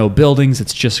skeletons. There are no buildings.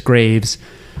 It's just graves.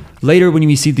 Later, when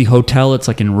we see the hotel, it's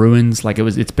like in ruins.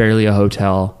 It's barely a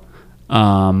hotel.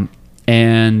 And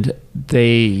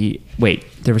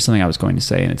there was something I was going to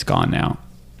say and it's gone now.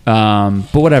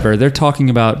 But whatever. They're talking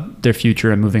about their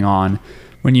future and moving on.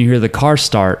 When you hear the car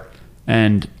start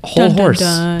and whole Dun, dun, horse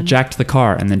dun. jacked the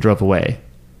car and then drove away.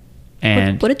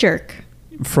 And What a jerk.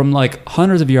 from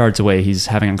hundreds of yards away, he's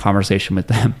having a conversation with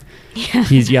them. Yeah.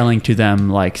 He's yelling to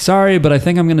them sorry, but I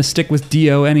think I'm going to stick with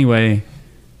Dio anyway.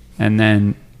 And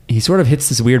then he sort of hits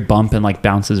this weird bump and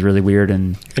bounces really weird.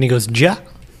 And And he goes, ja.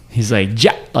 he's like,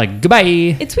 ja, goodbye.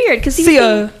 It's weird because he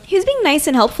was being nice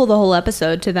and helpful the whole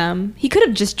episode to them. He could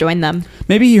have just joined them.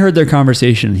 Maybe he heard their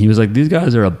conversation. He was like, these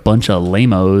guys are a bunch of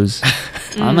lamos.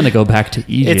 I'm going to go back to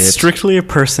Egypt. It's strictly a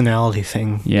personality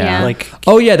thing. Yeah. Yeah.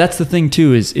 Oh yeah, that's the thing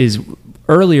too, is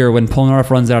earlier when Polnareff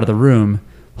runs out of the room,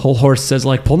 Whole Horse says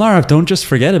Polnareff, don't just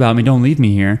forget about me, don't leave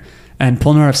me here. And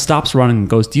Polnareff stops running and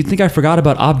goes, do you think I forgot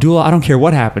about Abdullah? I don't care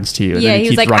what happens to you. And Yeah, then he was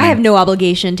keeps like, running. I have no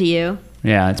obligation to you.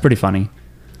 Yeah, it's pretty funny.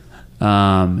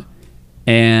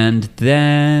 And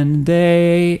then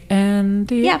they end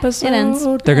the Yeah, it episode. ends.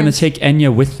 They're going to take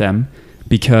Enya with them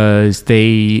because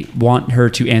they want her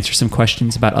to answer some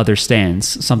questions about other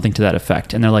stands, something to that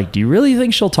effect. And they're like, do you really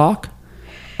think she'll talk?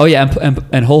 Oh yeah,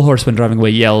 and Whole Horse, when driving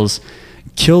away, yells,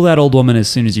 kill that old woman as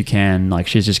soon as you can.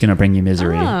 She's just going to bring you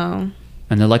misery. Oh.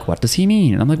 And they're like, what does he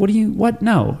mean? And I'm like, what?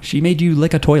 No, she made you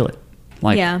lick a toilet.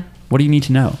 Yeah. What do you need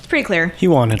to know? It's pretty clear. He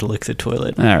wanted to lick the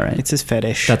toilet. All right. It's his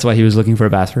fetish. That's why he was looking for a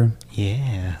bathroom.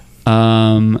 Yeah.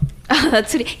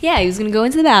 That's what he was gonna go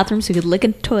into the bathroom so he could lick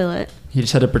a toilet. He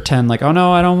just had to pretend like, oh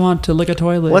no, I don't want to lick a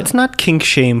toilet. Let's not kink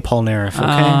shame Polnareff, okay?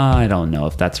 I don't know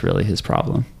if that's really his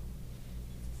problem.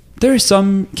 There are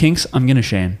some kinks I'm gonna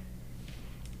shame,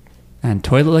 and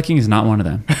toilet licking is not one of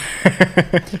them.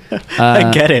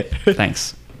 I get it.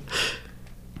 Thanks.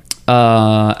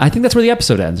 I think that's where the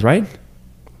episode ends, right?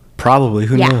 Probably.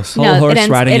 Who knows? Whole horse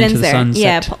riding into the there. sunset.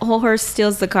 Yeah, whole horse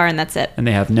steals the car and that's it. And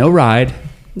they have no ride.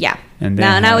 Yeah. And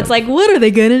now it's like, what are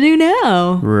they gonna do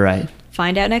now? Right.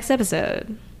 Find out next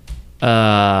episode.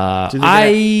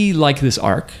 I like this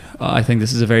arc. I think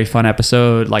this is a very fun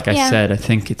episode. Like I said, I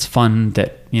think it's fun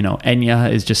that, Enya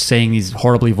is just saying these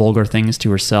horribly vulgar things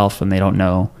to herself and they don't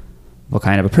know what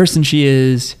kind of a person she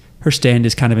is. Her stand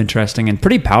is kind of interesting and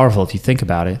pretty powerful if you think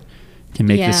about it. To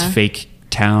make this fake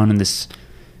town and this,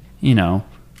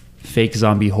 fake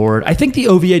zombie horde. I think the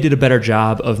OVA did a better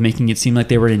job of making it seem like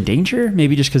they were in danger.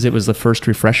 Maybe just because it was the first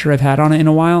refresher I've had on it in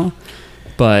a while.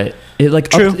 But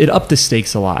it upped the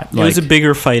stakes a lot. It was a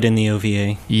bigger fight in the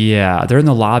OVA. Yeah, they're in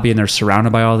the lobby and they're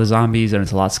surrounded by all the zombies and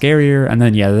it's a lot scarier. And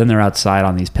then then they're outside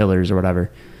on these pillars or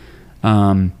whatever.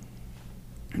 But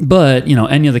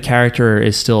Enya the character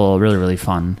is still really, really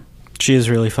fun. She is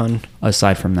really fun.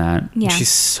 Aside from that,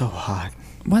 she's so hot.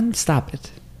 Stop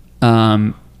it.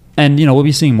 And we'll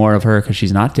be seeing more of her because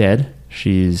she's not dead.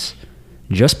 She's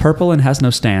just purple and has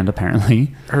no stand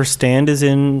apparently. Her stand is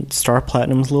in Star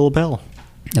Platinum's little bell.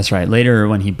 That's right. Later,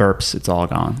 when he burps, it's all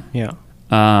gone. Yeah.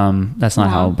 That's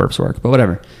not how burps work, but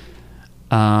whatever.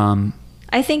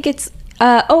 I think it's.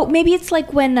 Maybe it's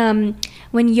like when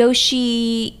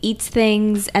Yoshi eats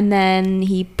things and then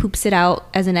he poops it out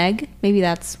as an egg. Maybe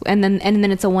that's and then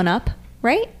it's a 1-up,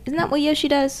 right? Isn't that what Yoshi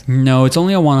does? No, it's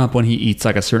only a 1-up when he eats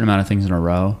like a certain amount of things in a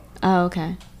row. Oh,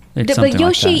 okay. But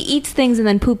Yoshi eats things and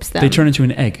then poops them. They turn into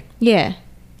an egg. Yeah.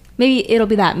 Maybe it'll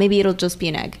be that. Maybe it'll just be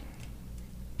an egg.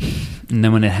 And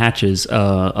then when it hatches,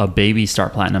 a baby Star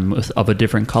Platinum of a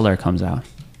different color comes out.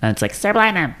 And it's like Star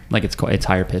Platinum. Like it's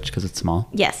higher pitched because it's small.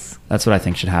 Yes. That's what I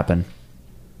think should happen.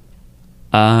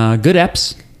 Good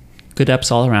eps. Good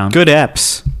eps all around. Good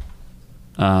eps.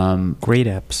 Great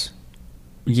eps.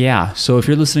 Yeah. So if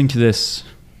you're listening to this...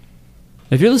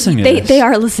 They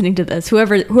are listening to this.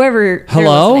 Whoever.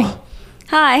 Hello? Listening.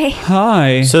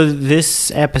 Hi. So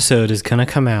this episode is going to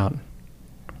come out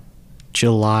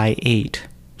July 8.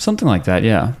 Something like that,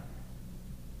 yeah.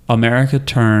 America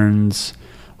turns...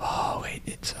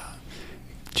 it's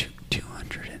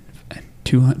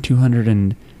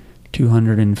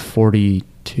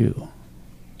 242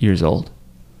 years old.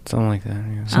 Something like that,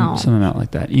 yeah. Some amount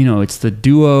like that. It's the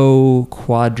duo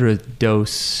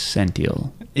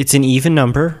quadradocential. It's an even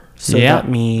number, so that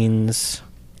means...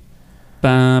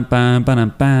 Yes,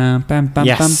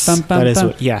 that is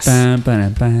what... Yes.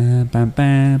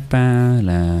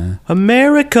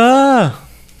 America!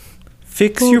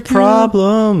 Fix your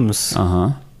problems.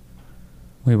 Uh-huh.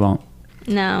 We won't.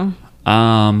 No.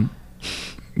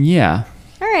 Yeah.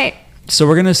 All right. So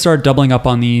we're going to start doubling up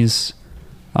on these,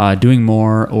 doing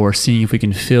more, or seeing if we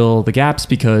can fill the gaps,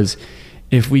 because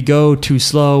if we go too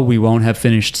slow, we won't have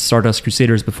finished Stardust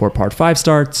Crusaders before Part 5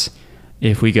 starts.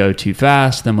 If we go too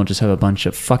fast, then we'll just have a bunch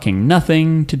of fucking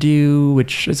nothing to do,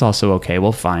 which is also okay.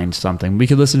 We'll find something. We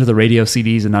could listen to the radio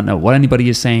CDs and not know what anybody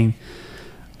is saying.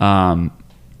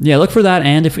 Look for that.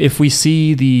 And if we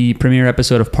see the premiere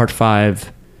episode of Part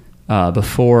 5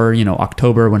 before,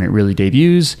 October when it really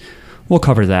debuts, we'll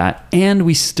cover that. And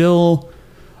we still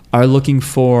are looking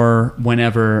for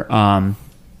whenever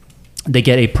they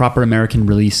get a proper American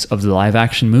release of the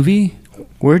live-action movie.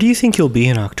 Where do you think you'll be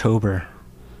in October?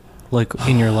 Like,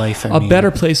 in your life, I mean.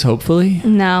 Better place, hopefully.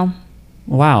 No.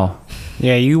 Wow.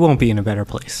 Yeah, you won't be in a better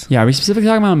place. Yeah, are we specifically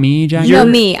talking about me, Jack? No,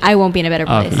 me. I won't be in a better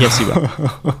place. Yes, you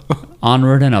will.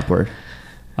 Onward and upward.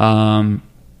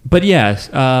 But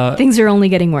yeah. Things are only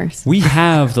getting worse. We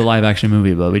have the live-action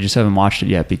movie, but we just haven't watched it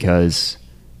yet because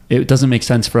it doesn't make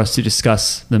sense for us to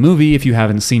discuss the movie if you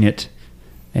haven't seen it.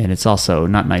 And it's also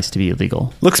not nice to be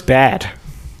illegal. Looks bad.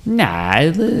 Nah,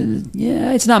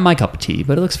 it's not my cup of tea,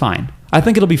 but it looks fine. I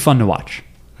think it'll be fun to watch.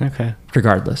 Okay.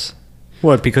 Regardless.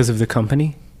 What, because of the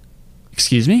company?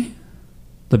 Excuse me?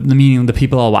 The meaning the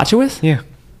people I'll watch it with? Yeah.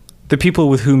 The people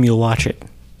with whom you'll watch it.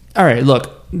 All right,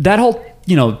 look, that whole,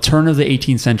 turn of the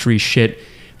 18th century shit,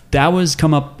 that was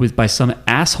come up with by some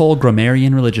asshole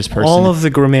grammarian religious person. All of the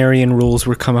grammarian rules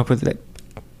were come up with it.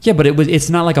 Yeah, but it's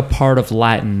not like a part of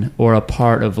Latin or a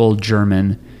part of Old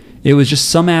German. It was just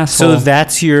some asshole. So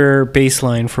that's your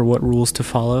baseline for what rules to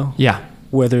follow? Yeah.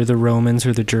 Whether the Romans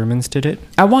or the Germans did it?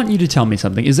 I want you to tell me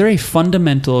something. Is there a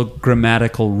fundamental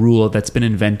grammatical rule that's been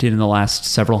invented in the last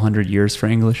several hundred years for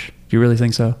English? Do you really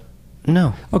think so?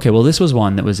 No. Okay, well, this was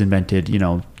one that was invented,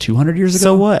 200 years ago?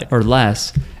 So what? Or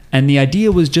less. And the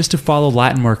idea was just to follow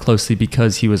Latin more closely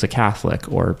because he was a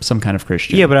Catholic or some kind of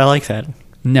Christian. Yeah, but I like that.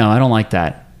 No, I don't like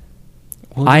that.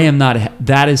 Well, I am not...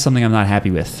 That is something I'm not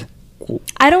happy with.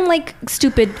 I don't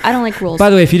like rules. By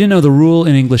the way, if you didn't know, the rule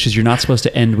in English is you're not supposed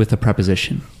to end with a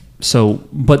preposition. So,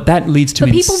 but that leads to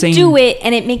but people insane... do it,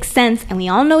 and it makes sense, and we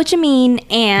all know what you mean,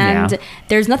 and Yeah.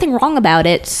 there's nothing wrong about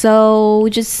it. So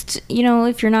just,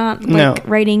 if you're not No.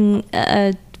 writing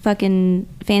a fucking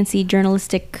fancy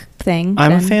journalistic thing,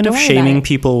 I'm a then fan don't of worry about shaming it.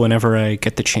 people whenever I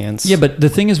get the chance. Yeah, but the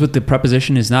thing is with the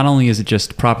preposition is not only is it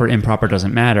just proper, improper,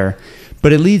 doesn't matter,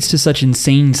 but it leads to such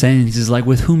insane sentences like,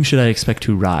 with whom should I expect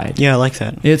to ride? Yeah, I like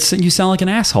that. You sound like an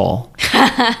asshole.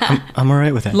 I'm all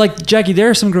right with that. Like, Jackie, there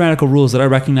are some grammatical rules that I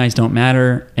recognize don't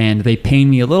matter, and they pain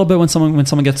me a little bit when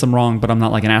someone gets them wrong, but I'm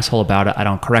not like an asshole about it. I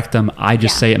don't correct them. I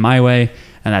just Yeah. say it my way,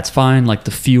 and that's fine. Like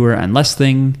the fewer and less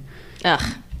thing. Ugh.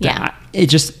 Yeah. It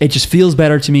just feels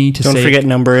better to me to Don't say forget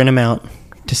number and amount.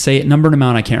 to say it number and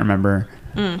amount. I can't remember.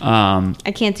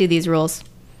 I can't do these rules.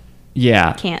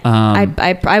 Yeah, Can't. Um,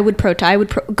 I would protest. I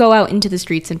would go out into the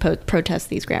streets and protest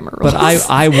these grammar rules. But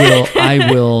I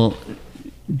will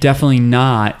definitely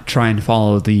not try and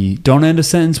follow the don't end a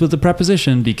sentence with a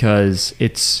preposition, because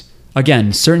it's,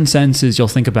 again, certain sentences you'll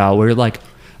think about where you're like,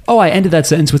 oh, I ended that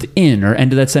sentence with in or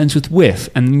ended that sentence with with,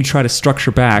 and then you try to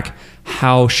structure back,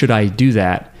 how should I do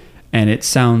that? And it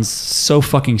sounds so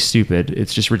fucking stupid.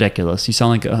 It's just ridiculous. You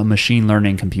sound like a machine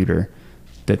learning computer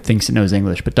that thinks it knows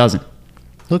English but doesn't.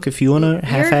 Look, if you want to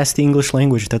half-ass the English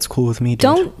language, that's cool with me,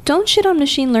 dude. don't shit on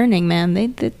machine learning, man. They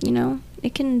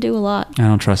it can do a lot. I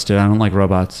don't trust it. I don't like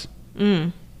robots.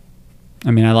 I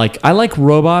mean, I like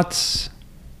robots.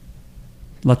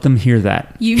 Let them hear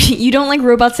that. You don't like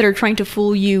robots that are trying to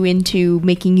fool you into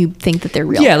making you think that they're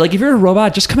real. Yeah, like if you're a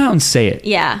robot, just come out and say it.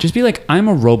 Yeah. Just be like, I'm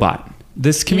a robot.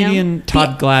 This comedian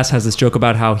Todd Glass has this joke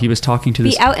about how he was talking to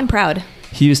this. Be out and proud.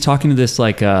 He was talking to this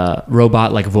like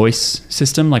robot like voice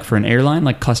system like for an airline,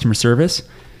 like customer service,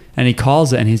 and he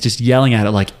calls it and he's just yelling at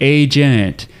it like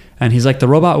agent, and he's like, the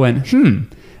robot went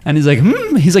and he's like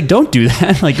he's like, don't do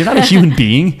that. Like, you're not a human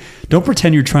being. Don't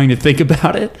pretend you're trying to think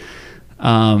about it.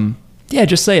 Yeah,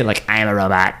 just say it like, I am a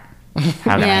robot.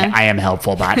 How can Yeah. I am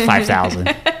helpful bot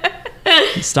 5000.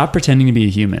 Stop pretending to be a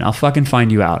human. I'll fucking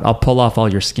find you out. I'll pull off all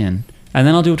your skin, and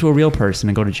then I'll do it to a real person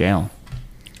and go to jail.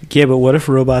 Yeah, but what if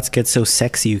robots get so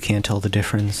sexy you can't tell the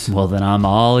difference? Well, then I'm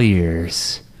all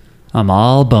ears. I'm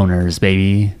all boners,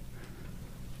 baby.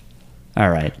 All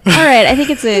right. All right, I think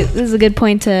this is a good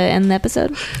point to end the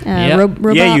episode. Yep.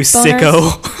 Robot Yeah, you boners.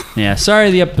 sicko. Yeah,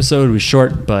 sorry the episode was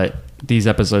short, but these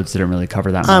episodes didn't really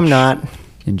cover that much. I'm not.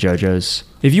 In JoJo's.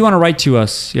 If you want to write to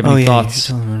us, you have any thoughts,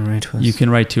 you can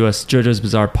write to us,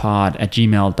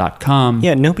 jojosbizarrepod@gmail.com.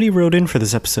 Yeah, nobody wrote in for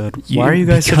this episode. Why are you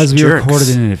guys Because such we jerks? recorded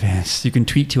it in advance. You can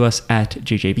tweet to us at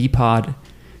JJBpod.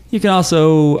 You can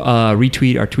also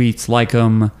retweet our tweets, like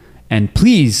them, and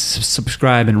please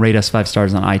subscribe and rate us 5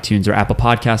 stars on iTunes or Apple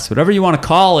Podcasts, whatever you want to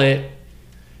call it.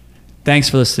 Thanks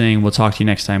for listening. We'll talk to you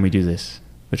next time we do this,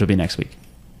 which will be next week.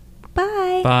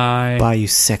 Bye. Bye. Bye, you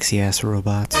sexy ass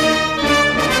robots.